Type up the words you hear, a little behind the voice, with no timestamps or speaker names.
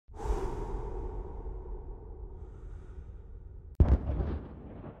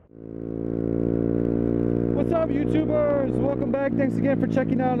YouTubers? Welcome back. Thanks again for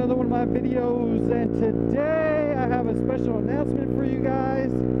checking out another one of my videos. And today I have a special announcement for you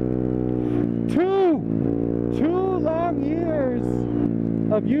guys. Two long years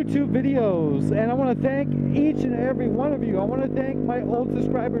of YouTube videos, and I want to thank each and every one of you. I want to thank my old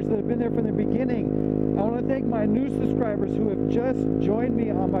subscribers that have been there from the beginning. I want to thank my new subscribers who have just joined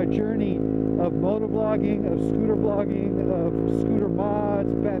me on my journey of motovlogging, of scooter vlogging, of scooter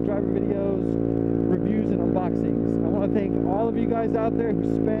mods, bad driver videos, reviews, and unboxings. I want to thank all of you guys out there who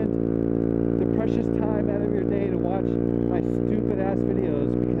spend the precious time out of your day to watch my stupid ass videos,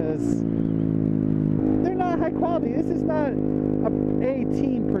 because they're not high quality. This is not a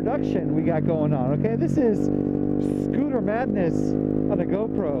team production we got going on, okay? This is scooter madness on a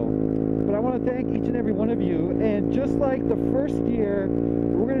GoPro. But I want to thank each and every one of you. And just like the first year,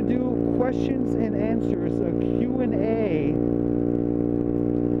 we're going to do questions and answers, a Q&A.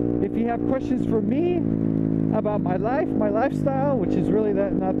 If you have questions for me about my life, my lifestyle, which is really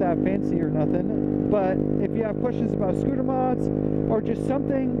not that fancy or nothing, but if you have questions about scooter mods or just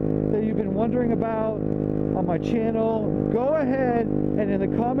something that you've been wondering about on my channel, go ahead and in the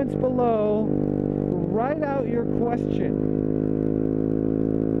comments below write out your question.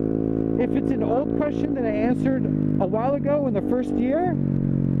 If it's an old question that I answered a while ago in the first year,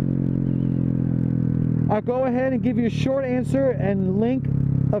 I'll go ahead and give you a short answer and link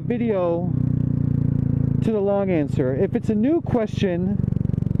a video to the long answer. If it's a new question,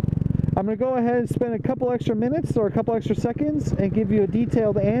 I'm going to go ahead and spend a couple extra minutes or a couple extra seconds and give you a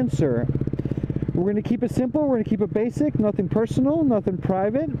detailed answer. We're going to keep it simple, we're going to keep it basic, nothing personal, nothing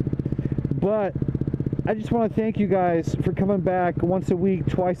private. But I just want to thank you guys for coming back once a week,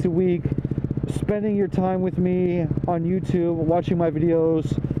 twice a week, spending your time with me on YouTube, watching my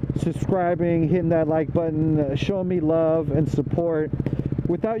videos, subscribing, hitting that like button, showing me love and support.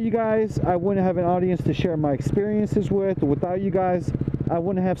 Without you guys, I wouldn't have an audience to share my experiences with. Without you guys, I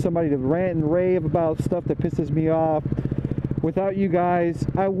wouldn't have somebody to rant and rave about stuff that pisses me off. Without you guys,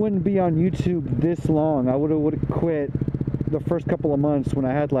 I wouldn't be on YouTube this long. I would have quit the first couple of months when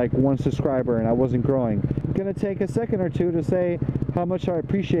I had like 1 subscriber and I wasn't growing. I'm gonna take a second or two to say how much I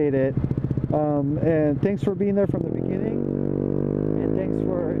appreciate it. And thanks for being there from the beginning. And thanks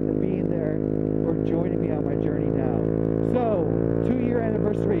for being there, for joining me on my journey now. So, 2-year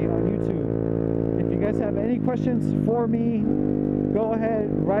anniversary on YouTube. If you guys have any questions for me, go ahead,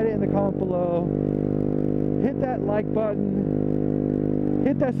 write it in the comment below. Hit that like button,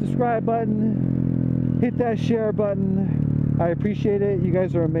 hit that subscribe button, hit that share button. I appreciate it. You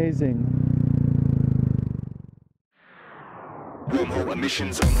guys are amazing.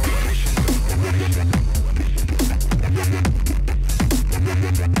 Emissions.